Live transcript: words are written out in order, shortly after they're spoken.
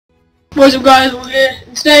What's up guys, we're here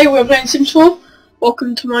and today we're playing Sims 4.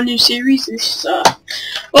 Welcome to my new series. This is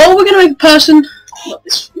well, we're gonna make a person, not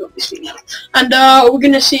this female, and we're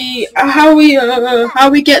gonna see how we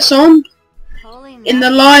gets on in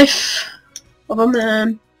the life of a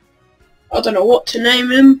man. I don't know what to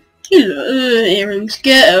name him. Earrings,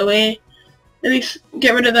 get away. Let me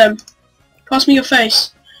get rid of them. Pass me your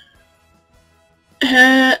face.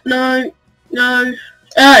 No.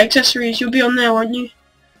 Accessories, you'll be on there, won't you?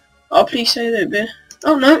 Oh, please say that bit.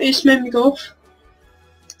 Oh no, it's made me go off.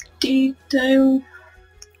 Detail.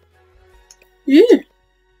 Yeah.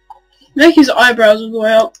 Make his eyebrows all the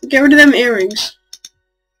way up. Get rid of them earrings.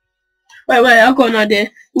 Wait, I've got an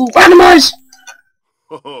idea. Ooh, randomize!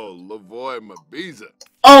 Oh, Lavoy Mabiza.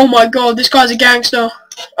 Oh my god, this guy's a gangster.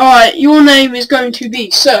 Alright, your name is going to be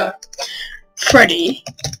Sir Freddy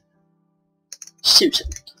Simpson.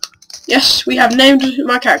 Yes, we have named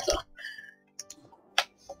my character.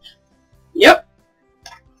 Yep.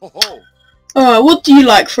 What do you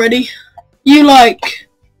like, Freddy? You're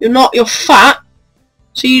fat,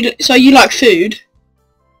 so you like food.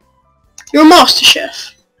 You're a master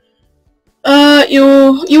chef.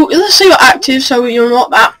 Let's say you're active, so you're not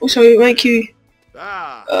that, so we make you.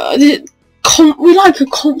 We like a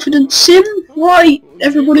confident sim, right?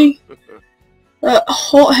 Everybody.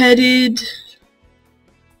 Hot-headed.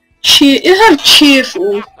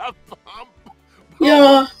 Cheerful.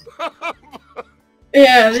 Yeah.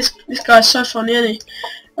 Yeah, this guy's so funny, isn't he?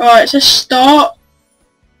 Alright, let's start.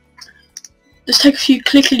 Let's take a few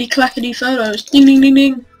clickety-clackety photos. Ding ding ding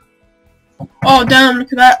ding. Oh damn,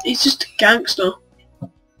 look at that. He's just a gangster.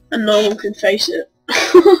 And no one can face it.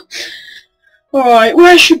 Alright,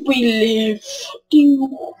 where should we live?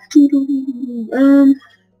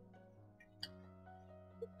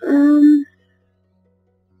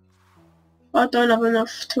 I don't have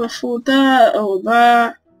enough to afford that or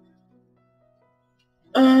that.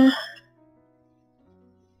 I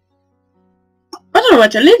don't know where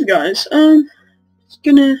to live, guys.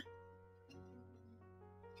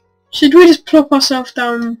 Should we just plop ourselves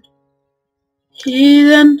down here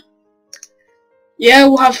then? Yeah,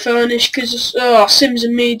 we'll have furnished because Sims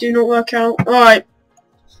and me do not work out. Alright,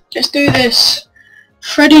 let's do this.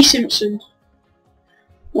 Freddy Simpson.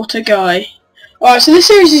 What a guy. Alright, so this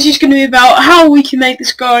series is just going to be about how we can make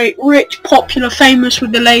this guy rich, popular, famous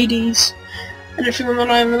with the ladies. And everything on the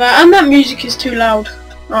line with that. And that music is too loud.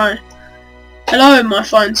 Right. Hello, my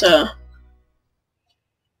fine sir.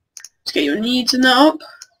 Let's get your needs and that up.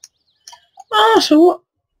 Oh, so what?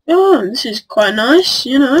 Oh, this is quite nice,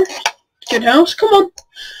 you know. Good house. Come on.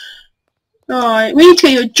 Alright, we need to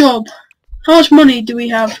get you a job. How much money do we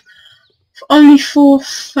have? Only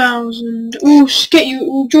 4,000. We'll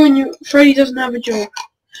join you. Freddy doesn't have a job.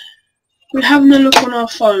 We're having a look on our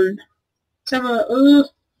phone. Let's have a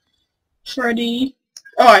Freddy.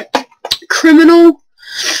 Alright. Criminal.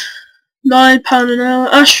 £9 an hour.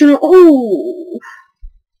 Astronaut. Oh.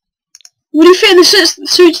 Would he fit in the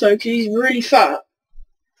suits though? Because he's really fat.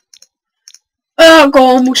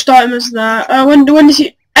 Go on. We'll start him as that. When is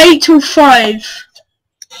he? 8 till 5.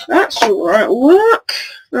 That's alright. Work.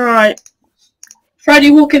 Alright.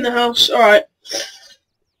 Freddy, walk in the house. Alright.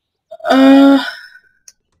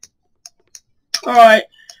 Alright.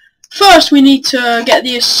 First, we need to get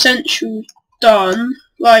the essentials done.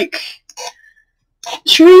 Like,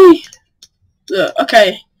 should we? Look,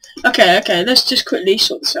 okay. Let's just quickly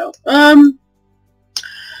sort this out.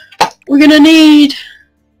 We're gonna need.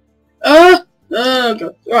 God.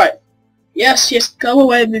 Right. Yes. Go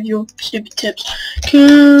away with your stupid tips.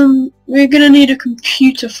 We're gonna need a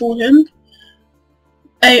computer for him.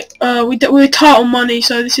 We're tight on money,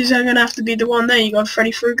 so this is gonna have to be the one. There you go,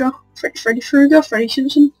 Freddy Fruger, Freddy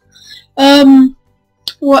Simpson.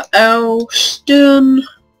 What else? Done.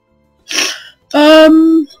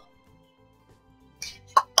 Do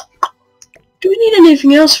we need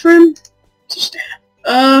anything else for him? Just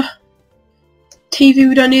TV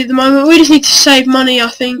we don't need at the moment. We just need to save money, I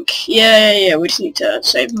think. Yeah. We just need to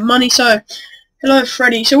save money. So, hello,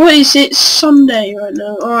 Freddy. So what is it? Sunday right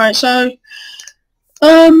now. Alright, so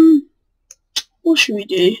what should we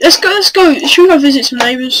do? Let's go. Should we go visit some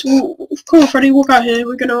neighbours? Come on, Freddy, walk out here.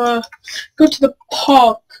 We're gonna go to the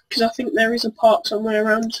park because I think there is a park somewhere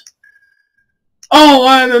around. Oh,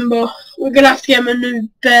 I remember. We're gonna have to get him a new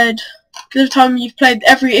bed. Because every time you've played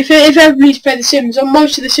if everybody's played The Sims, on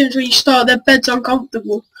most of the Sims when you start, their bed's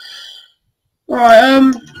uncomfortable.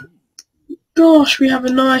 Alright, gosh, we have a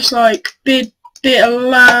nice bit of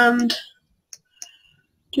land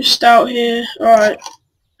just out here. Alright.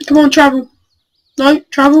 Come on, travel. No,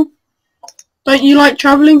 travel. Don't you like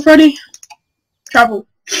travelling, Freddy? Travel.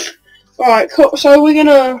 Alright, cool. So we're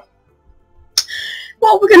gonna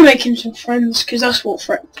Well, we're gonna make him some friends, because that's what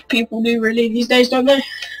people do really these days, don't they?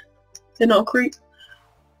 They're not a creep.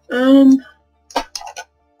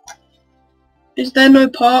 Is there no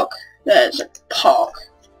park? There's a park.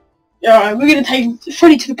 Alright, we're gonna take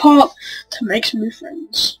Freddy to the park to make some new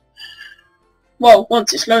friends. Well,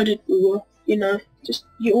 once it's loaded, we will. You know, just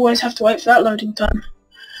you always have to wait for that loading time.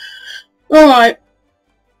 Alright.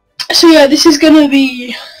 So yeah, this is gonna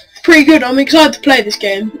be pretty good. I'm excited to play this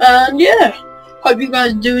game. And yeah, hope you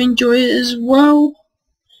guys do enjoy it as well.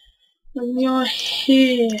 And we are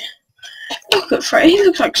here. Look at Freddy, he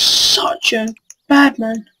looks like such a bad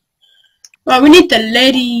man. Right, we need the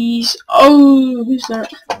ladies. Oh, who's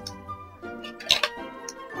that?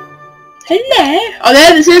 Hello. Oh,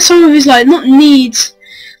 there's some of his, like, not needs,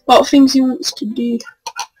 but things he wants to do.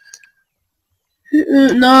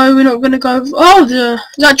 No, we're not gonna go. Oh, is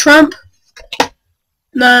that Tramp?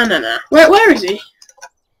 No. Where is he?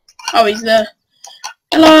 Oh, he's there.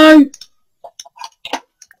 Hello.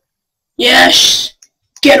 Yes.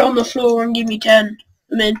 Get on the floor and give me 10.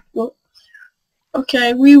 I mean, what?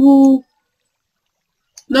 Okay, we will.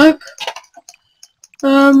 Nope.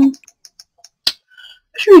 Where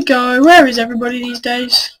should we go? Where is everybody these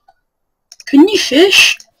days? Can you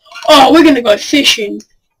fish? Oh, we're gonna go fishing.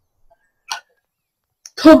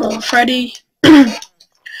 Come on, Freddy. I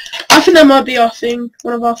think that might be our thing.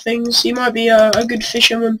 One of our things. He might be a good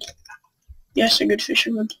fisherman. Yes, a good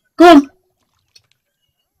fisherman. Go on.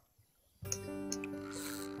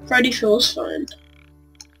 Freddy feels fine.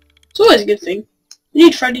 It's always a good thing. We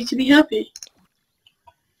need Freddy to be happy.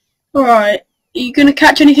 Alright. Are you gonna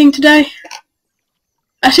catch anything today?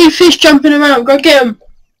 I see fish jumping around. Go get them.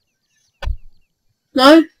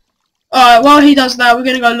 No? Alright, while he does that, we're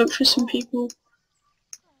gonna go look for some people.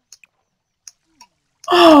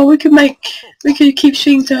 Oh, we could keep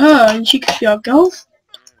speaking to her and she could be our girlfriend.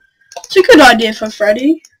 It's a good idea for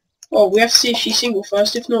Freddy. Well, we have to see if she's single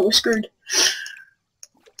first, if not we're screwed.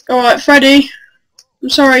 Alright, Freddy. I'm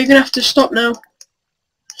sorry, you're gonna have to stop now.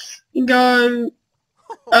 You go,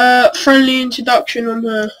 friendly introduction on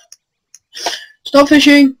her. Stop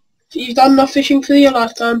fishing. You've done enough fishing for your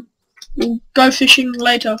lifetime. We'll go fishing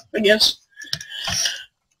later, I guess.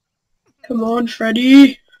 Come on,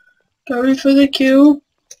 Freddy. Going for the kill.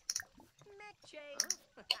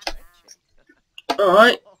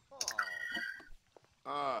 Alright.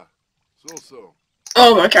 So.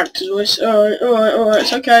 Oh, my character's voice. Alright,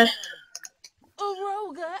 it's okay.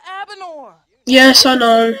 Aroga Abinor. Yes, I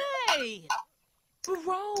know. Hey,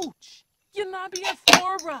 Baroach. Yanabi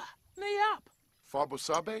Afora. Nayap.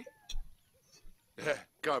 Farbosabe? Yeah,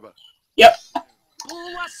 Garba. Yep.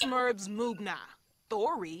 Bula Smurbs Mugna.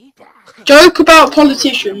 Thori. Joke about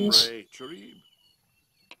politicians.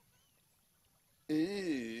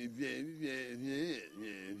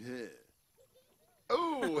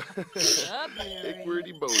 Oh,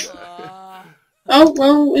 Wordy Boda. Oh,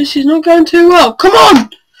 well, this is not going too well. Come on!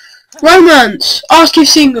 Romance! Ask if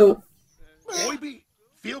single. Oibi,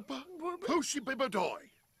 Filpa, Poshi Bibadoy.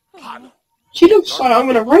 Hano. She looks like I'm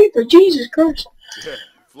gonna rape her. Jesus Christ. Yeah,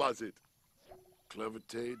 Flazit.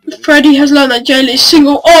 Clevertade. Freddy has learned that jail is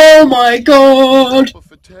single. Oh my god!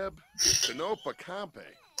 Canopa Campe.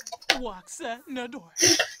 Waxa Nador.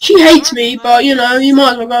 She hates me, but you know, you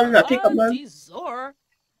might as well go in that pickup mode. Zor.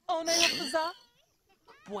 Oneapaza.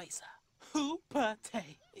 Boisa.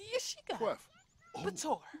 Hupate. Yashika.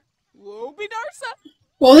 Bator. Wobidarsa.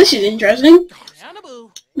 Well, this is interesting.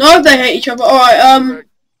 Yanabu. No, they hate each other. Alright,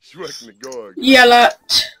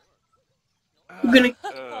 Yelat. I'm gonna...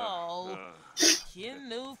 Oh.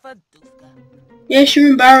 Kinu Faduka. Yes, you're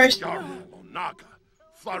embarrassed. Onaga.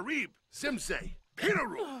 Farib. Simse.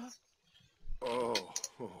 Pinaru. Oh,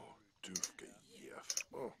 Dufka Yef.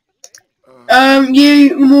 You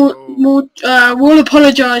we'll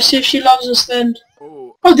apologise if she loves us then.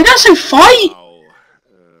 Oh, did I say fight? Oh,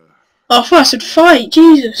 I thought I said fight,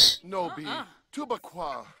 Jesus. Nobi.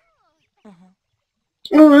 Tubaqua.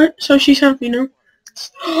 Alright, so she's happy now.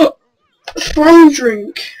 Throw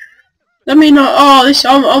drink. Let me know. Oh, this,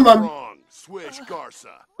 Swish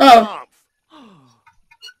Garza. Oh.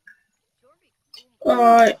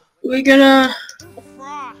 Alright, we're gonna...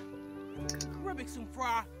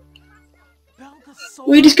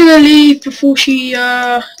 We're just gonna leave before she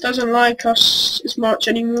doesn't like us as much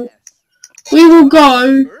anymore. We will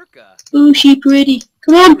go. Oh, she pretty.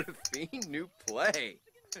 Come on.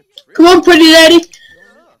 Come on, pretty lady.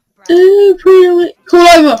 Oh, pretty lady. Call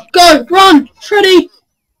over. Go. Run. Freddy.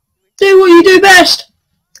 Do what you do best.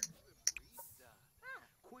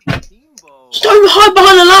 Just don't hide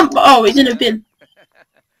behind a lamp. Oh, he's in a bin.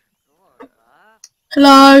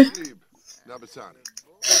 Hello.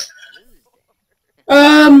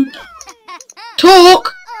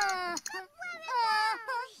 Talk.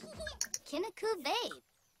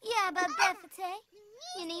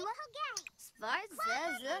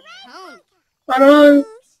 I know.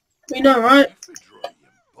 We know, right?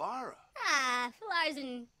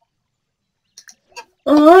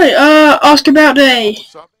 Alright, ask about day.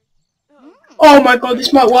 Oh my god,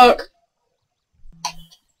 this might work.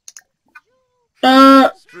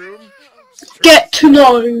 Get to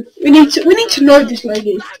know. We need to know this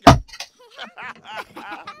lady.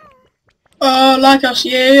 Like us,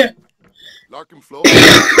 yeah.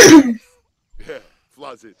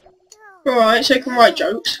 Alright, so we can write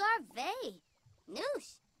jokes.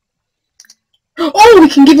 Oh, we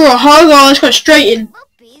can give her a hug. Oh, let's go straight in.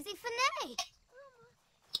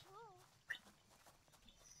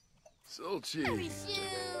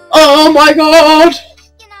 Oh my god!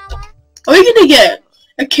 Are we gonna get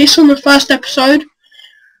a kiss on the first episode?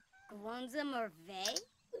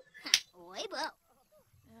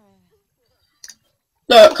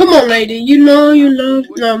 Look, come on, lady. You know you love.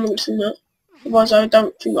 No, I'm not saying that. Otherwise, I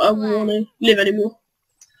don't think I will want to live anymore.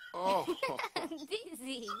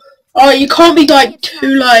 Oh, you can't be like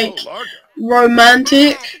too like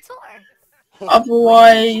romantic.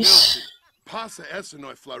 Otherwise,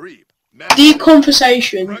 deep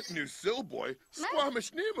conversation.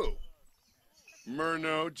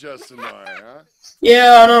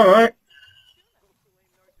 Yeah, I know, right?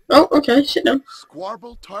 Oh, okay, sit down.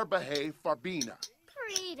 Squarble tarbahe farbina.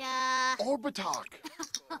 Orbitalk.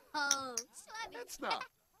 That's not.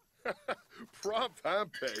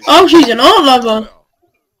 Oh, she's an art lover.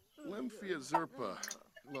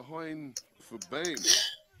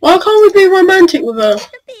 Why can't we be romantic with her?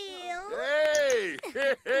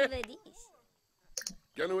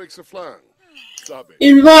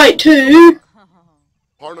 Invite to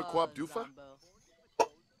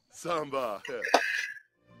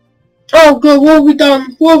Oh god, what have we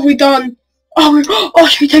done? What have we done? Oh,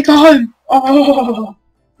 should we take her home? Oh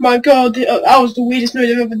my god, that was the weirdest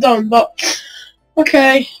noise I've ever done, but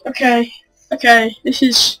okay. This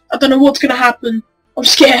is, I don't know what's gonna happen. I'm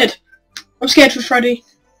scared. I'm scared for Freddy.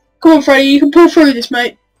 Come on, Freddy, you can pull through this,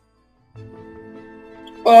 mate.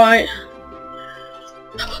 Alright.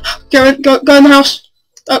 Go in the house.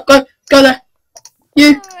 Go there.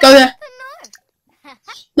 You, go there.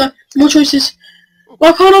 No, more choices.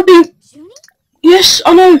 Why can't I be... Yes,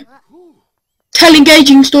 I know. Tell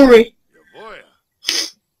engaging story.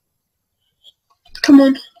 Come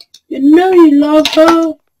on. You know you love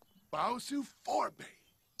her. Bausu Forbe.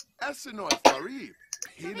 Essenoi Farib.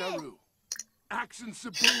 Pinaru. Action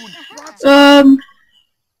Saboon.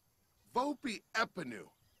 Vopi Epinu.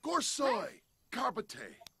 Gorsoi. Carbate.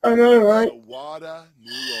 I know, right? Wada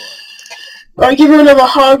Nuloi. Alright, give her another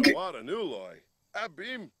hug. Wada Nuloi.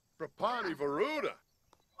 Abim Prapani Varuda.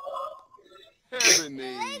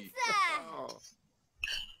 Heavenly. Oh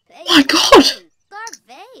my god!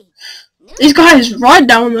 This guy is right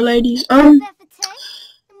down on the ladies.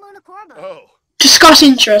 Discuss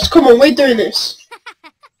interests. Come on, we're doing this.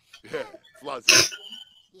 Yeah, Flazzy.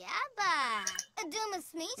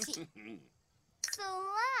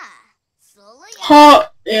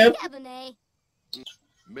 Heart, yep.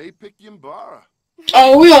 May pick Yimbara.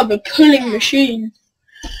 Oh, we are the pulling machine.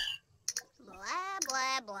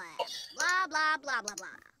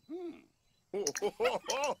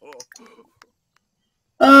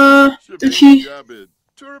 If she...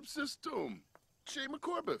 Turp system. Shema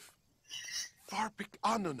Corbif. Farpik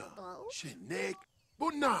Anona. Shenek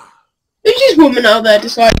Buna. Who's this woman out there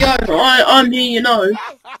just like, yo, I'm here, you know.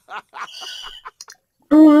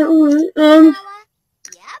 Alright.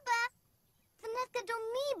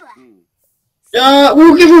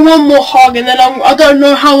 We'll give her one more hug and then I don't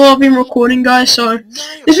know how long I've been recording, guys, so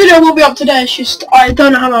this video will be up today, it's just I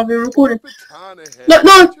don't know how I've been recording. No,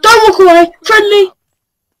 don't walk away! Friendly!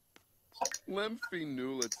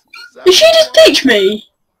 Did she just ditch me?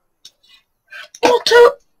 What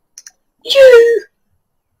the... You!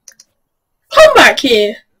 Come back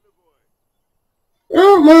here!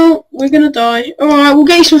 Oh, well, we're gonna die. Alright, we'll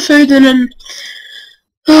get you some food and then...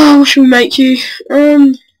 Oh, what should we make you?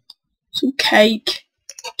 Some cake.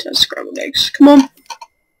 Scrambled eggs. Come on.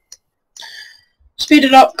 Speed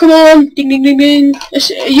it up. Come on. Ding, ding, ding, ding.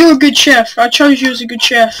 You're a good chef. I chose you as a good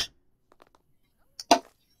chef.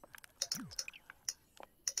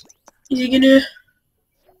 Is he gonna...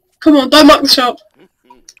 Come on, don't muck this up.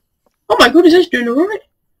 Oh my god, is this doing alright?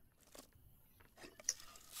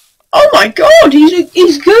 Oh my god,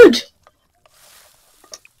 he's good.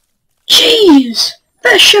 Jeez.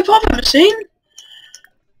 Best chef I've ever seen.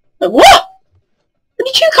 What? When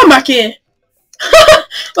did you come back here? Well,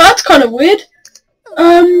 that's kind of weird.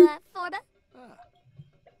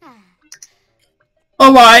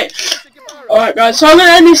 Alright. Alright guys, so I'm going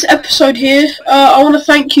to end this episode here. I want to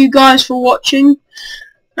thank you guys for watching.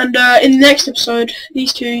 And in the next episode,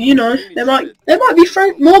 these two, you know, they might be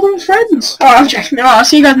more than friends. Alright, I'm joking. Alright, I'll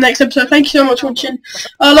see you guys in the next episode. Thank you so much for watching.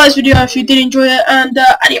 Like this video if you did enjoy it, and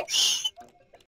adios.